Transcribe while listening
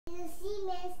see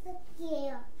Mr. K.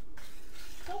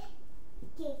 Okay?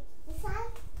 Okay. This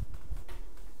one?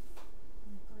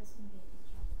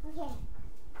 Okay.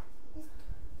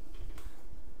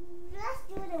 Let's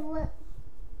do the work.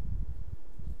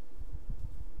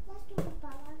 Let's do the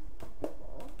power.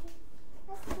 Okay.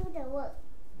 Let's do the work.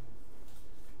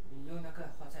 你用那个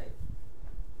画在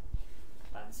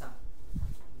板上。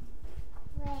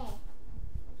对。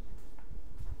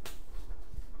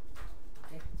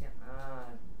OK， 这样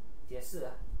啊，解释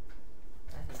啊，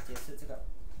来，你解释这个。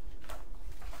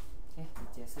OK， 你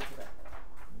解释这个。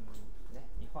来，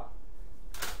你画。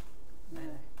来。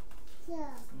这。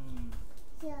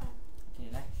这。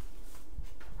OK， 来。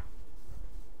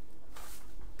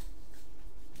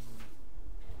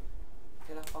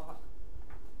对了，画画。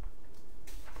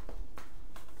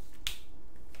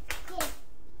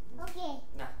Okay.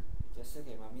 那解释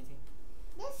给妈咪听。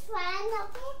This one,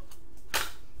 okay,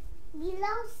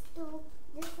 belongs to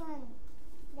this one.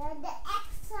 The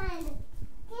X one,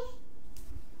 okay.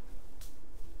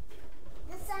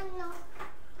 This one, no.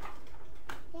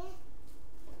 Okay.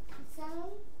 This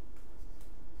one.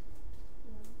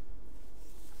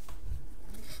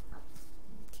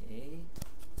 Okay.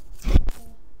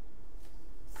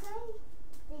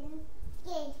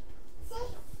 Okay. See?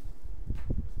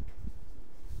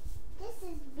 This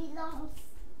is belongs.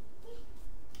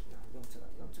 用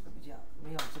这个比较，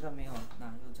没有这个没有，那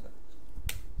用这个。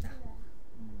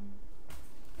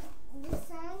This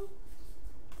one.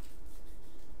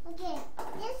 Okay.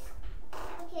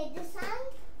 This one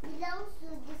belongs to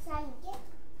this one. Okay.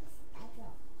 I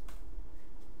draw.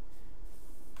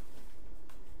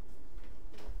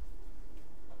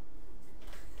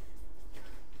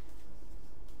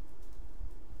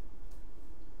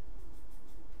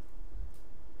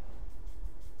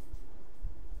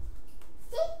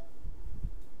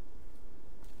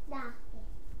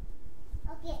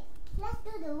 Okay, let's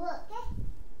do the work, okay?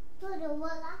 Do the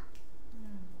work lah.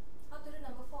 How to do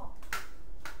number 4?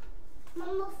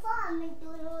 Number 4 mình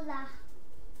do lah.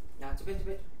 那这边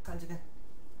看这个，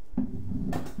可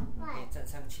以站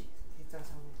上去，可以站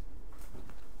上面。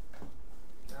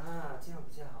啊，这样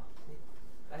比较好。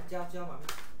来教妈咪。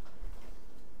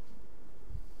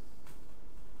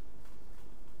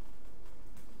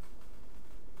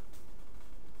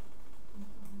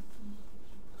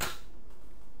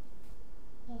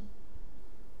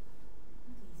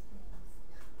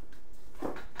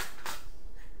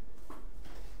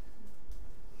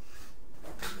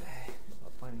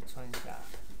穿一下，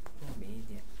更美一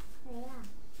点。可以啊。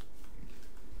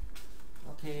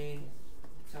OK，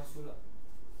 教书了。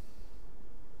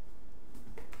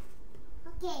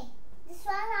Okay, this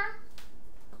one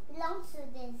belongs to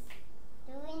this.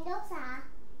 The windows the car.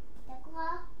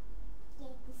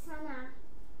 Okay, this one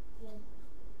okay.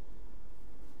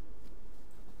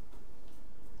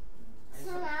 This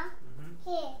one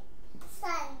okay.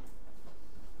 Sun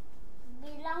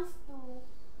belongs to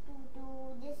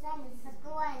this one, the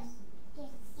circle one. Okay,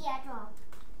 see I draw.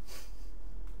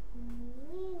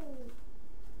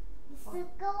 The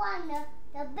circle one,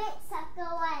 the big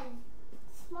circle one.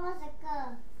 Small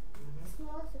circle.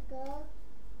 Small circle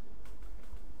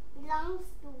belongs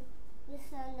to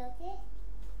this one, okay?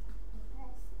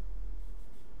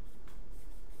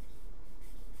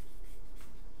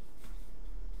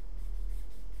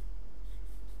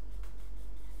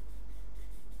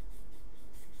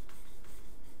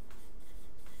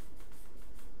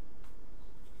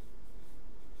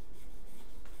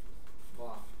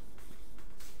 Wow，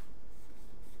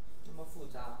 那么复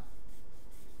杂。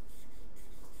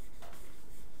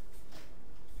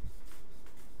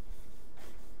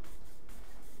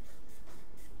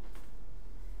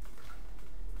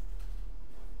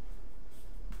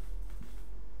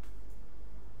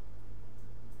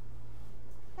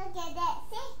Look at that,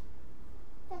 see?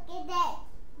 Look at that.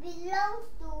 Belongs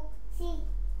to, see?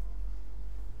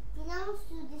 Belongs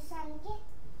to the sun, okay?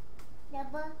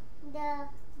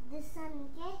 The sun,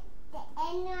 okay? The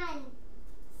end one.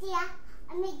 See, I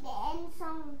make the end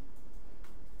song.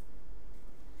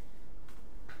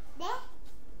 There?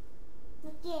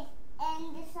 Okay.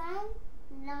 And the sun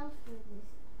belongs to this.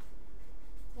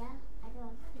 Yeah, I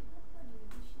don't.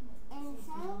 And the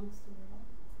sun.